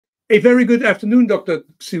A very good afternoon, Dr.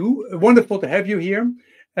 Xu. Wonderful to have you here.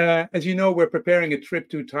 As you know, we're preparing a trip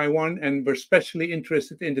to Taiwan, and we're especially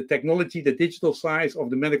interested in the technology, the digital side of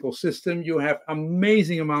the medical system. You have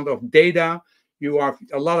amazing amount of data. You have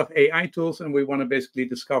a lot of AI tools, and we want to basically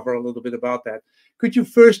discover a little bit about that. Could you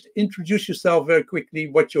first introduce yourself very quickly,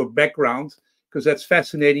 what your background, because that's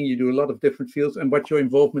fascinating. You do a lot of different fields, and what your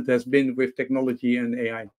involvement has been with technology and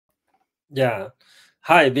AI. Yeah.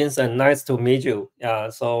 Hi, Vincent. Nice to meet you.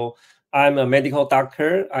 So I'm a medical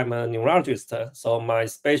doctor. I'm a neurologist. So my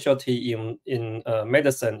specialty in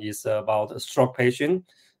medicine is about stroke patient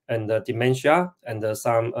and dementia and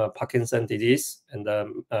some Parkinson disease and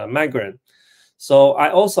migraine. So I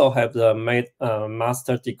also have the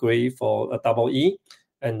master degree for EE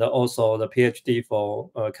and also the PhD for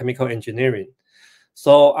chemical engineering.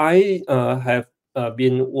 So I have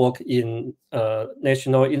been working in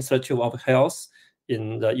National Institute of Health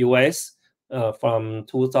in the US from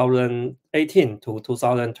 2018 to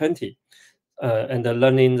 2020 and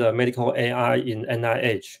learning the medical AI in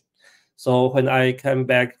NIH. So when I came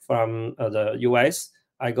back from the US,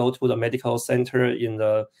 I go to the medical center in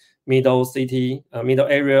the middle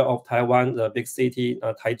area of Taiwan, the big city,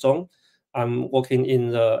 Taichung. I'm working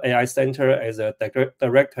in the AI center as a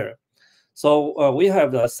director. So we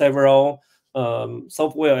have several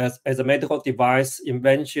software as a medical device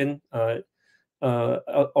invention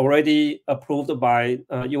already approved by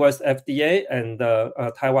US FDA and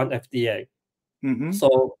Taiwan FDA. Mm-hmm.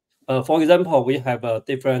 So for example, we have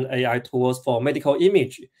different AI tools for medical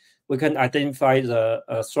image. We can identify the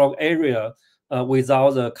stroke area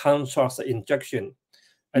without the contrast injection.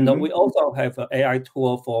 And we also have an AI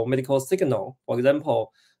tool for medical signal. For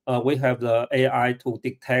example, we have the AI to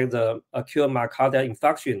detect the acute myocardial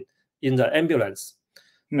infarction in the ambulance.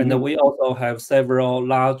 And we also have several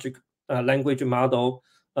large language model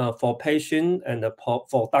for patient and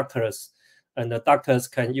for doctors. And the doctors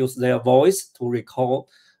can use their voice to record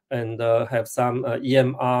and have some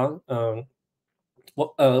EMR,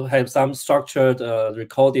 have some structured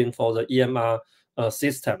recording for the EMR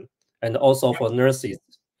system, and also for nurses.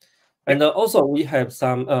 And also we have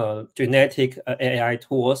some genetic AI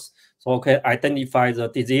tools, so we can identify the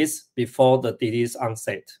disease before the disease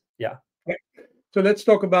onset. Yeah. So let's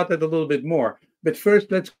talk about that a little bit more. But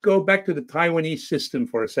first, let's go back to the Taiwanese system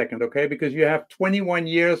for a second, okay? Because you have 21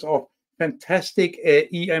 years of fantastic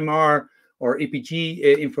EMR or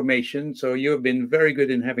EPG information. So you've been very good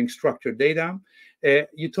in having structured data.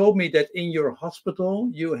 You told me that in your hospital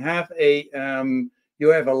you have a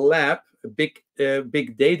lab, a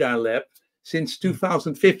big data lab, since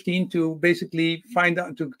 2015 to basically find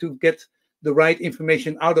out to get the right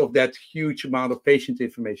information out of that huge amount of patient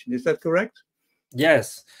information. Is that correct?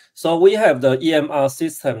 Yes. So we have the EMR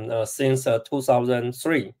system since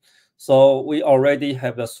 2003. So we already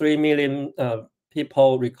have 3 million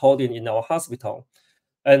people recording in our hospital.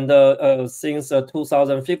 And since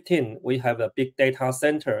 2015, we have a big data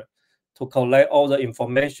center to collect all the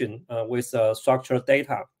information with structured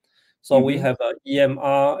data. So we have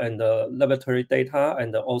EMR and laboratory data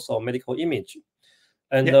and also medical image.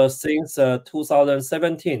 And since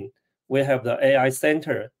 2017, we have the AI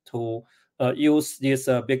center to use this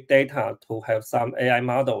big data to have some AI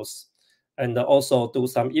models and also do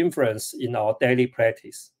some inference in our daily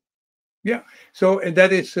practice. Yeah, so and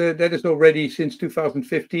that is already since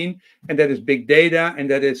 2015, and that is big data, and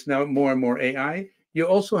that is now more and more AI. You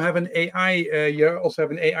also have an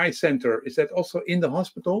AI center. Is that also in the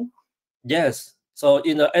hospital? Yes. So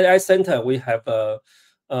in the AI center, we have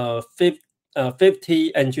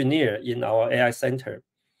 50 engineers in our AI center.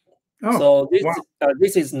 Oh, so this wow.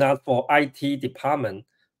 This is not for IT department,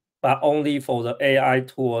 but only for the AI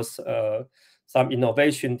tools, some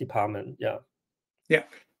innovation department. Yeah. Yeah.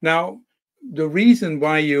 Now, the reason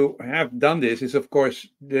why you have done this is, of course,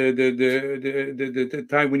 the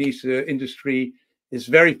Taiwanese industry is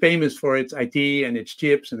very famous for its IT and its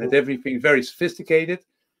chips and everything very sophisticated.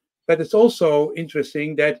 But it's also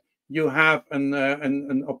interesting that you have a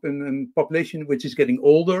population which is getting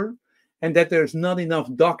older, and that there's not enough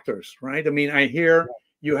doctors, right? I mean, I hear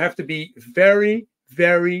you have to be very,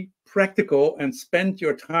 very practical and spend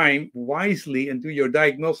your time wisely and do your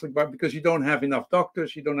diagnostic, but because you don't have enough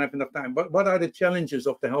doctors, you don't have enough time. But what are the challenges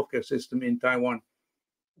of the healthcare system in Taiwan?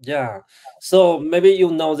 Yeah. So maybe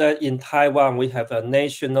you know that in Taiwan, we have a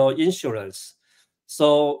national insurance.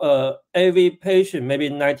 So every patient, maybe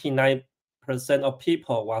 99% of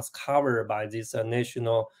people was covered by this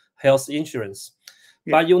national health insurance.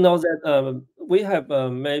 Yeah. But you know that we have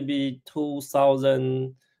maybe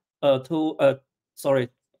 300,000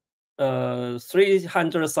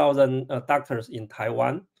 doctors in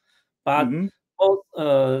Taiwan, but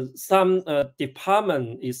some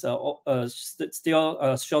department is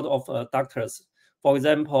still short of doctors. For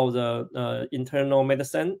example, the internal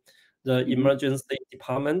medicine, the emergency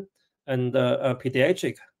department, and the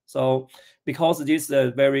pediatric. So because this is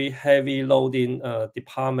a very heavy loading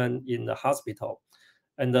department in the hospital,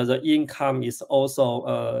 and the income is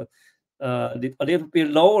also a little bit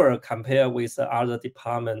lower compared with the other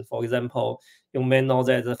department. For example, you may know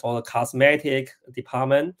that for the cosmetic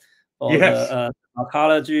department, or the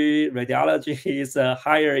oncology, radiology is a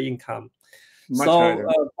higher income. Much higher.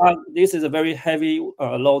 But this is a very heavy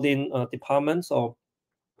loading department, so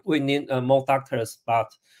we need more doctors.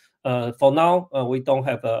 But for now, we don't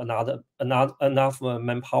have enough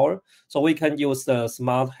manpower, so we can use the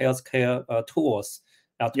smart healthcare tools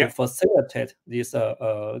to facilitate this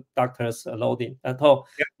doctors loading,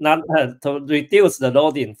 not to reduce the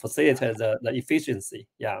loading, facilitate the efficiency.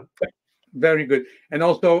 Yeah. Very good. And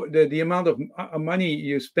also the amount of money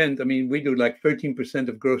you spend. I mean, we do like 13%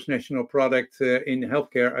 of gross national product in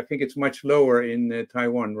healthcare. I think it's much lower in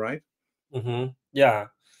Taiwan, right? Yeah.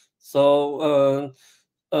 So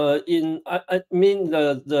I mean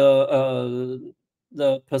the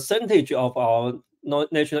percentage of our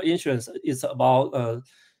national insurance is about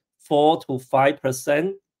 4 to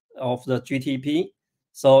 5% of the GDP.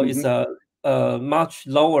 So it's much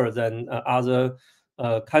lower than other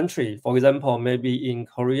country. For example, maybe in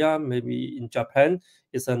Korea, maybe in Japan,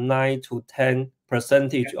 it's a 9 to 10%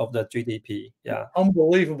 of the GDP. Yeah.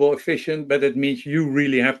 Unbelievable efficient, but it means you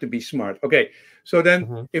really have to be smart. Okay. So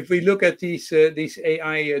then if we look at these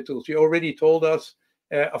AI tools, you already told us,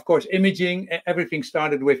 of course, imaging, everything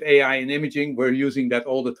started with AI and imaging. We're using that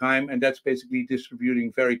all the time, and that's basically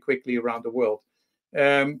distributing very quickly around the world.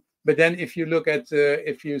 But then if you look at,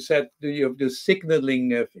 if you said you have the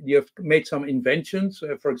signaling, you have made some inventions,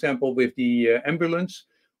 for example, with the ambulance.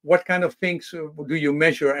 What kind of things do you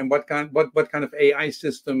measure, and what kind of AI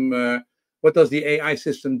system, what does the AI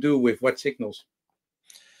system do with what signals?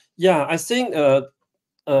 Yeah, I think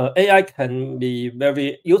AI can be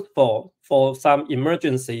very useful for some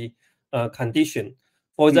emergency condition.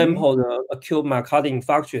 For example, the acute myocardial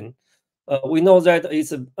infarction. We know that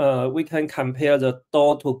it's we can compare the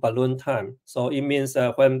door to balloon time. So it means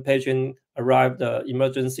when patient arrive the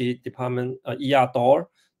emergency department ER door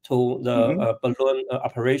to the balloon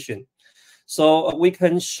operation. So we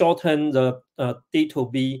can shorten the D to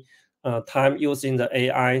B time using the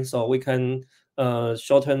AI. So we can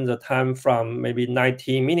shorten the time from maybe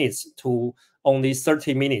 90 minutes to only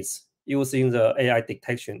 30 minutes using the AI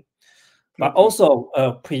detection. But also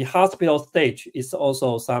pre-hospital stage is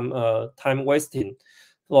also some time wasting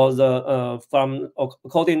for the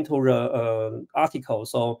according to the article.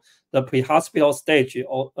 So the pre-hospital stage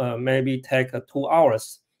maybe take 2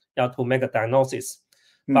 hours to make a diagnosis.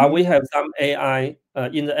 But we have some AI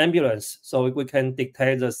in the ambulance, so we can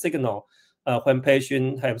dictate the signal when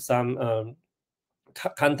patient have some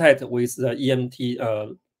contact with the EMT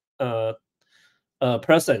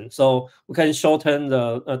person. So we can shorten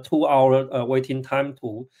the 2-hour waiting time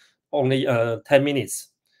to only 10 minutes.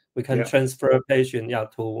 We can transfer patient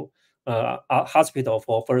to a hospital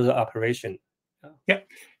for further operation. Yeah.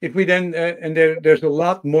 If we then, and there's a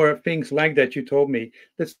lot more things like that you told me.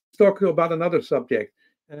 Let's talk about another subject.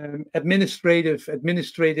 Administrative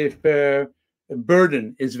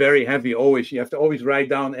burden is very heavy always. You have to always write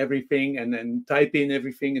down everything and then type in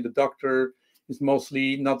everything, and the doctor is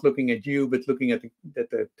mostly not looking at you but looking at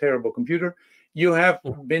the terrible computer. You have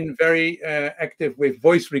been very active with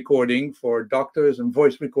voice recording for doctors and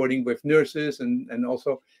voice recording with nurses, and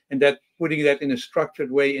that putting that in a structured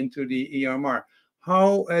way into the EMR.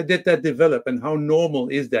 How did that develop, and how normal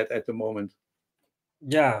is that at the moment?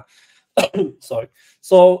 Yeah. Sorry.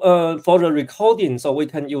 So for the recording, so we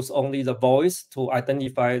can use only the voice to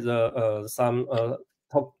identify the some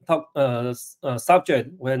subject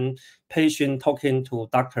when patient talking to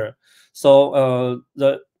doctor. So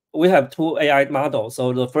we have 2 AI models.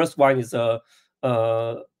 So the first one is a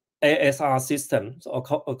ASR system, so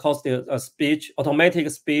acoustic speech, automatic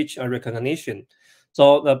speech recognition.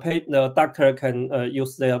 So the doctor can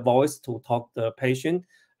use their voice to talk to the patient,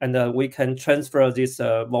 and we can transfer this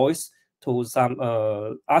voice to some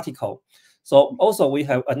article. So also we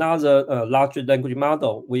have another large language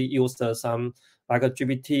model. We use some like a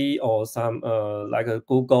GPT or some like a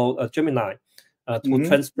Google Gemini to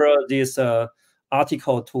transfer this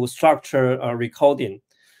article to structure recording.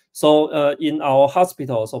 So in our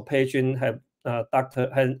hospital, so patient have the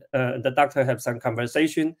doctor have some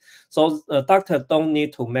conversation. So the doctor don't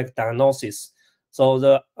need to make diagnosis. So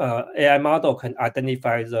the AI model can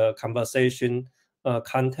identify the conversation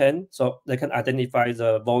content, so they can identify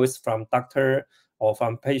the voice from doctor or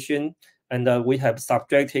from patient. And we have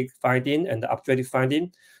subjective finding and objective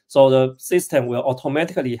finding. So the system will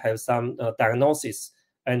automatically have some diagnosis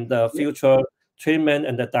and the future treatment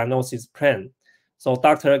and the diagnosis plan. So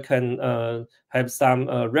doctor can have some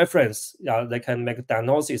reference. They can make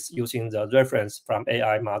diagnosis using the reference from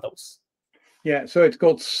AI models. Yeah, so it's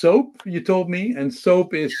called SOAP, you told me, and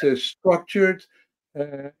SOAP is structured,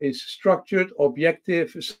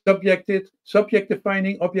 objective, subjective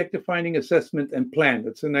finding, assessment, and plan.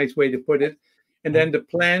 That's a nice way to put it. And then the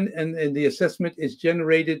plan and the assessment is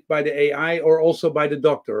generated by the AI or also by the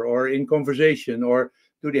doctor or in conversation, or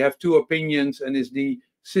do they have two opinions and is the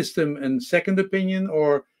system and second opinion,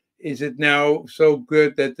 or is it now so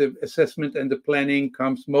good that the assessment and the planning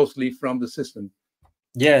comes mostly from the system?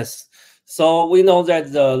 Yes. So we know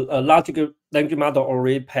that the large language model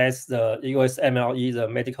already passed the USMLE, the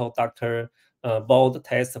medical doctor board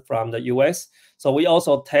test from the US. So we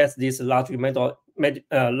also test this large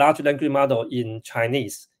language model in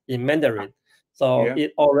Chinese, in Mandarin. So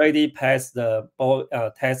it already passed the board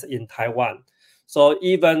test in Taiwan. So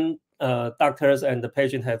even doctors and the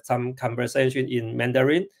patient have some conversation in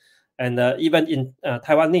Mandarin, and even in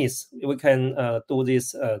Taiwanese, we can do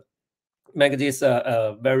this. Make this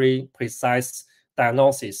a very precise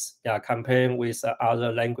diagnosis, comparing with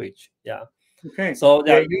other language. Okay. So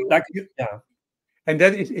that, And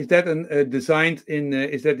that is that designed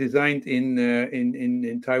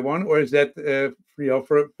in Taiwan, or is that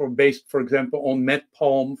for based, for example, on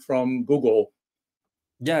MedPalm from Google?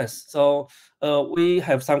 Yes. So we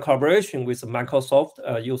have some collaboration with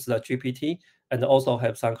Microsoft, use the GPT, and also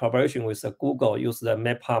have some collaboration with Google, use the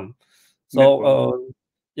MedPalm. So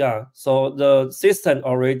so the system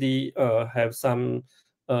already have some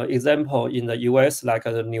example in the US, like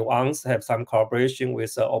the Nuance have some collaboration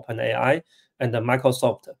with OpenAI and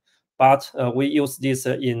Microsoft. But we use this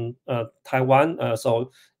in Taiwan,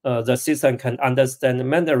 so the system can understand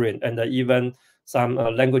Mandarin and even some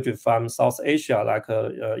language from South Asia, like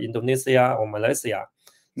Indonesia or Malaysia.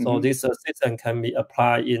 So this system can be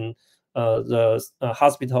applied in the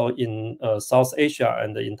hospital in South Asia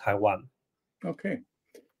and in Taiwan. Okay.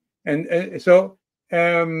 And so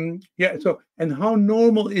and how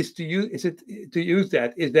normal is to use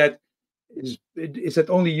that? Is that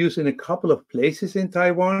only used in a couple of places in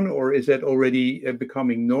Taiwan, or is that already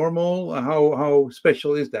becoming normal? How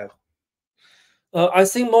special is that? I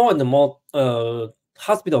think more and more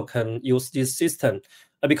hospital can use this system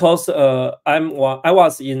because I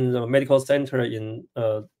was in the medical center in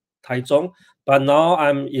Taichung, but now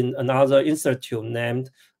I'm in another institute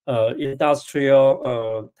named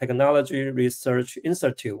Industrial Technology Research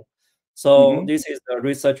Institute. So this is the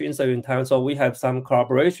research institute in Taiwan. So we have some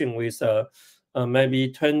collaboration with maybe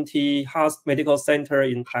 20 medical center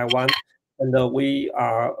in Taiwan, and we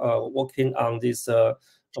are working on this.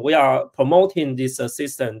 We are promoting this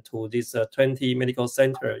system to this 20 medical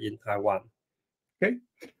center in Taiwan. Okay.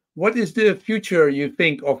 What is the future, you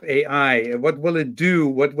think, of AI? What will it do?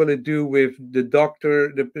 What will it do with the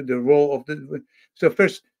doctor, the role of the... So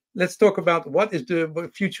first, let's talk about what is the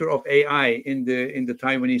future of AI in the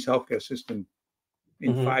Taiwanese healthcare system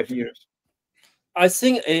in 5 years. I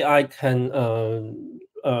think AI can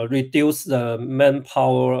reduce the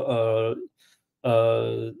manpower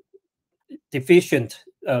deficient,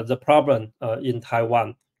 the problem in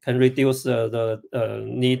Taiwan, can reduce the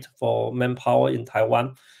need for manpower in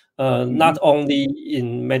Taiwan, not only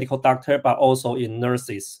in medical doctor, but also in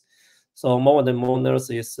nurses. So more and more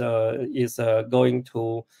nurses is going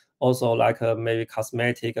to also like maybe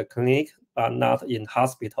cosmetic clinic, but not in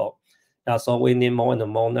hospital. So we need more and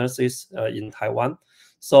more nurses in Taiwan.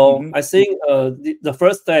 So I think the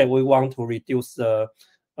first step, we want to reduce the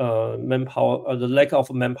manpower, the lack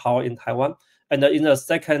of manpower in Taiwan. And in the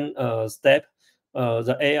second step,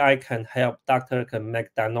 the AI can help doctor can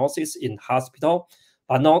make diagnosis in hospital,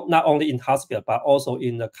 but not only in hospital, but also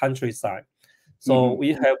in the countryside. So we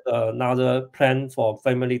have another plan for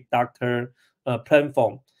family doctor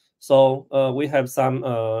platform. So we have some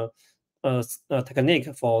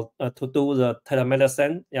technique for to do the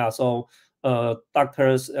telemedicine. So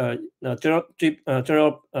doctors,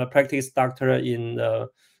 general practice doctor in the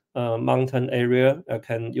mountain area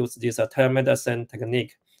can use this telemedicine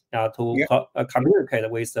technique to communicate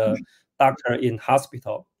with the doctor in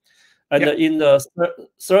hospital. And in the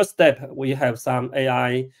third step, we have some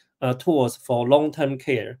AI tools for long-term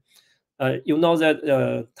care. You know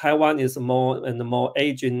that Taiwan is more and more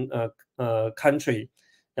aging country.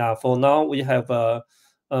 For now, we have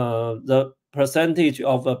the percentage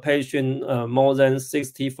of a patient more than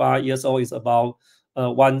 65 years old is about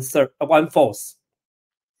one fourth.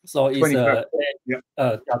 So it's 25.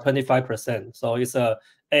 Yeah. 25%. So it's a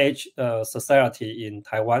age society in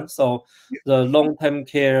Taiwan. So Yeah. the long-term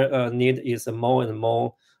care need is more and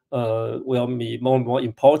more will be more and more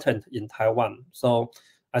important in Taiwan. So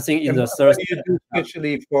I think in And the what third do you do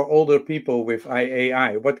especially for older people with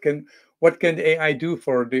AI? What can the AI do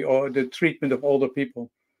for the treatment of older people?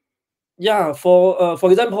 Yeah, for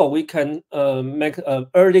example, we can make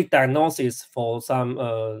early diagnosis for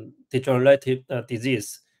some degenerative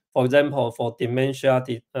disease. For example, for dementia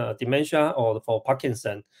or for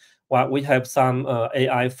Parkinson, we have some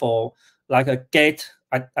AI for like a gait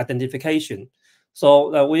identification.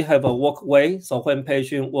 So we have a walkway. So when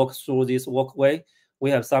patient walks through this walkway,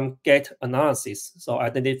 we have some gait analysis. So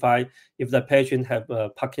identify if the patient have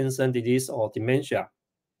Parkinson disease or dementia.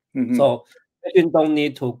 Hmm. So patient don't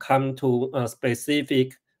need to come to a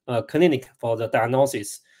specific clinic for the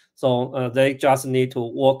diagnosis. So they just need to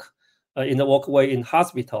walk in the walkway in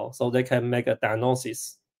hospital, so they can make a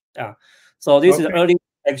diagnosis. Yeah. So this is Okay. early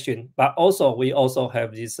detection, but also we also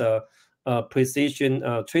have this precision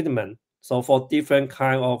treatment. So for different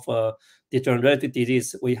kind of degenerative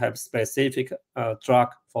disease, we have specific drug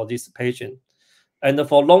for this patient. And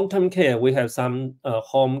for long-term care, we have some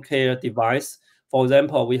home care device. For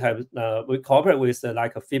example, we cooperate with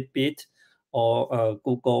like a Fitbit or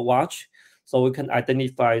Google Watch, so we can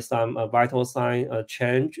identify some vital sign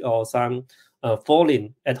change or some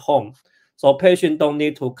falling at home. So patients don't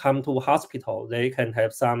need to come to hospital; they can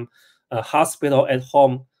have some hospital at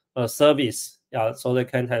home service. Yeah, so they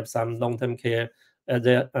can have some long-term care in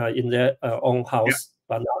their own Yeah. house,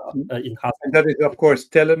 but not in And hospital. that is, of course,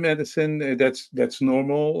 telemedicine. That's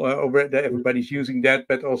normal. That Mm. everybody's using that,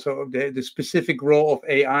 but also the specific role of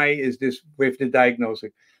AI is this with the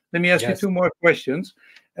diagnosing. Let me ask you Yes. two more questions.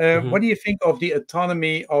 Mhm. What do you think of the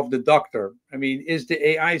autonomy of the doctor? I mean, is the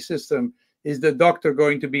AI system, is the doctor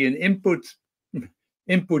going to be an input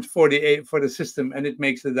for the system, and it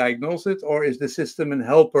makes the diagnosis, or is the system an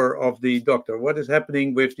helper of the doctor? What is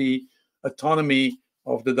happening with the autonomy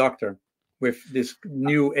of the doctor with this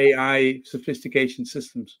new AI sophistication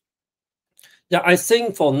systems? Yeah, I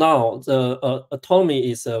think for now the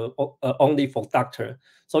autonomy is only for doctor.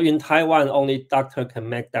 So in Taiwan, only doctor can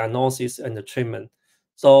make diagnosis and the treatment.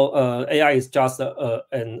 So AI is just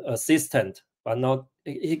an assistant, but not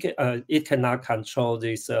it cannot control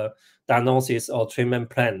this diagnosis or treatment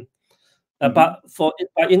plan. Hmm. But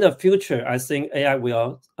in the future, I think AI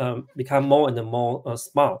will become more and more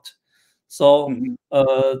smart. So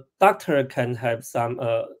Hmm. doctor can have some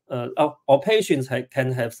or patients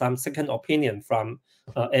can have some second opinion from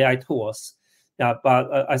AI tools. Yeah, but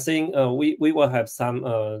I think we will have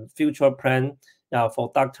some future plan. Yeah,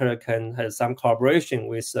 for doctor can have some collaboration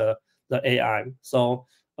with the AI. So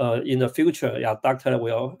in the future, yeah, doctor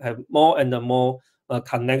will have more and more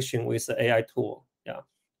connection with the AI tool. Yeah.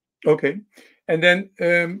 Okay. And then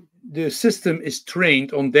the system is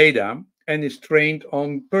trained on data and is trained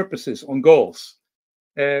on purposes, on goals.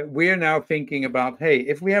 We're now thinking about, hey,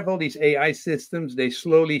 if we have all these AI systems, they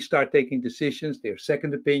slowly start taking decisions, their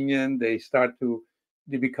second opinion, they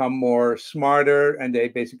become more smarter, and they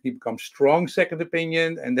basically become strong second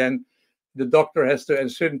opinion. And then the doctor has to, at a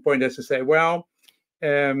certain point, has to say, well,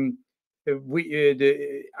 um,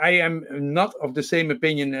 I am not of the same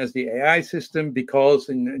opinion as the AI system because,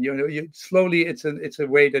 and slowly it's a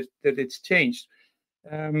way that it's changed.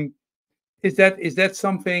 Um, is that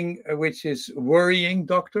something which is worrying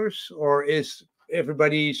doctors, or is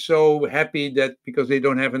everybody so happy that because they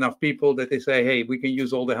don't have enough people that they say, hey, we can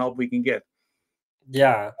use all the help we can get?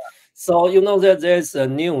 Yeah. So you know that there's a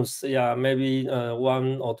news, yeah, maybe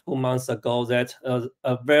 1 or 2 months ago that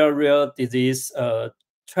a very rare disease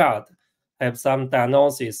child have some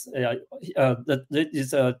diagnosis.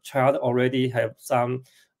 This child already have some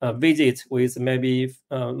visit with maybe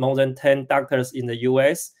more than 10 doctors in the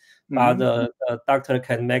US, but Hmm. the doctor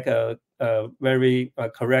can make a very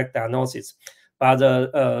correct diagnosis. But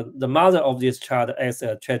the mother of this child asked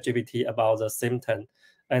ChatGPT about the symptom,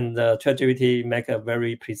 and the ChatGPT make a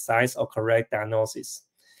very precise or correct diagnosis.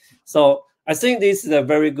 So I think this is a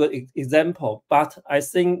very good example. But I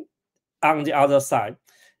think on the other side,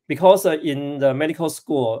 because in the medical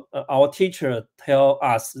school, our teacher tell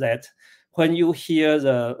us that when you hear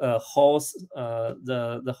the horse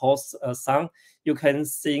sound, you can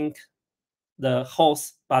think the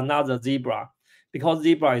horse, but not the zebra, because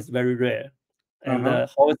zebra is very rare, and Uh-huh. the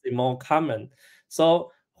horse is more common.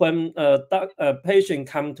 So when a patient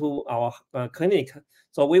come to our clinic,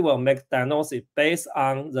 so we will make diagnosis based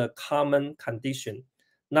on the common condition,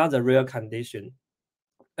 not the real condition.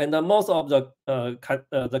 And most of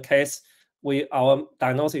the case, our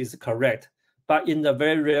diagnosis is correct. But in the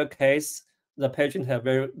very rare case, the patient have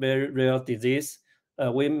very rare disease,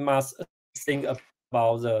 we must think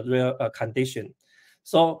about the real condition.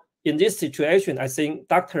 So in this situation, I think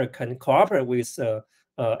doctor can cooperate with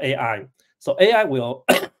AI. So AI will,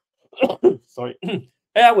 sorry,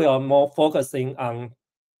 AI will more focusing on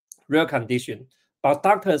real condition, but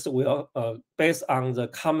doctors will, based on the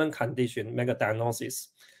common condition, make a diagnosis.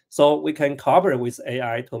 So we can cooperate with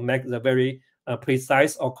AI to make the very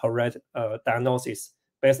precise or correct diagnosis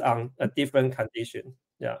based on a different condition.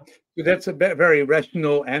 Yeah. So that's a very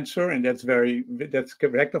rational answer, and that's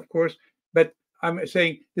correct, of course. But I'm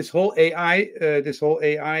saying this whole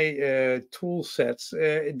AI tool sets,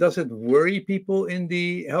 does it worry people in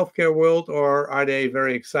the healthcare world, or are they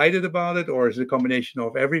very excited about it, or is it a combination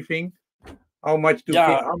of everything? How much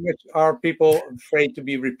are people afraid to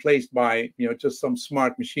be replaced by just some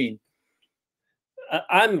smart machine?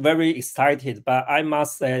 I'm very excited, but I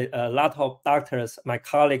must say a lot of doctors, my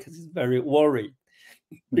colleagues, is very worried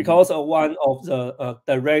because one of the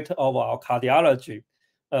director of our cardiology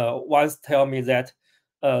once tell me that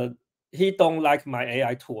he don't like my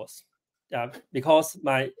AI tools. Because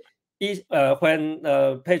when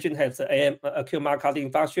patient has acute myocardial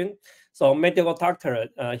infarction, so medical doctor,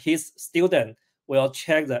 his student will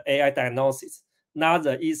check the AI diagnosis, not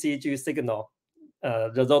the ECG signal,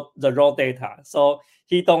 the raw data. So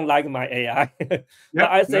he don't like my AI.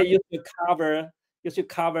 But I say you should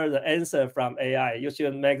cover the answer from AI. You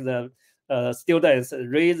should make the students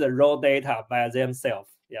read the raw data by themselves.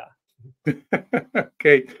 Yeah.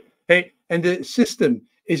 Okay. Hey, and the system,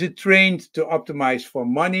 is it trained to optimize for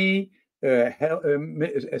money,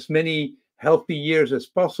 as many healthy years as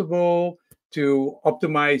possible, to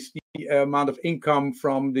optimize the amount of income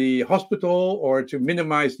from the hospital, or to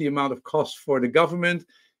minimize the amount of cost for the government?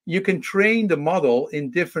 You can train the model in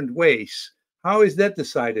different ways. How is that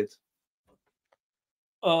decided?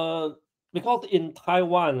 Because in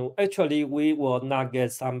Taiwan, actually, we will not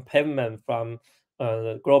get some payment from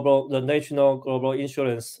the national global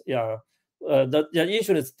insurance. Yeah, the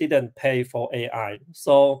insurance didn't pay for AI.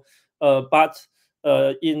 So, but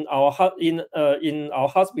in our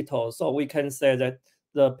hospital, so we can say that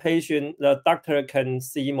the doctor can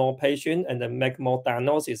see more patient and then make more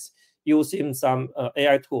diagnosis using some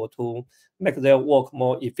AI tool to make their work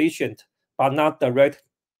more efficient, but not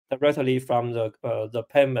directly from the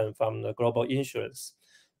payment from the global insurance.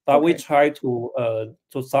 But we try to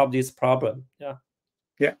solve this problem. Yeah.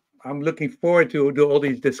 Yeah, I'm looking forward to all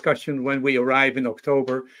these discussions when we arrive in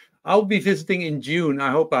October. I'll be visiting in June.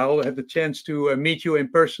 I hope I'll have the chance to meet you in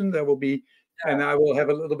person. That will be, and I will have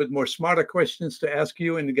a little bit more smarter questions to ask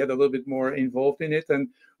you and to get a little bit more involved in it. And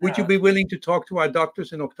would you be willing to talk to our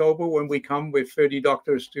doctors in October when we come with 30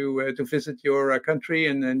 doctors to visit your country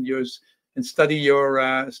and study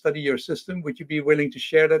your system? Would you be willing to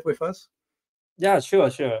share that with us? Yeah,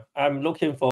 sure. I'm looking forward.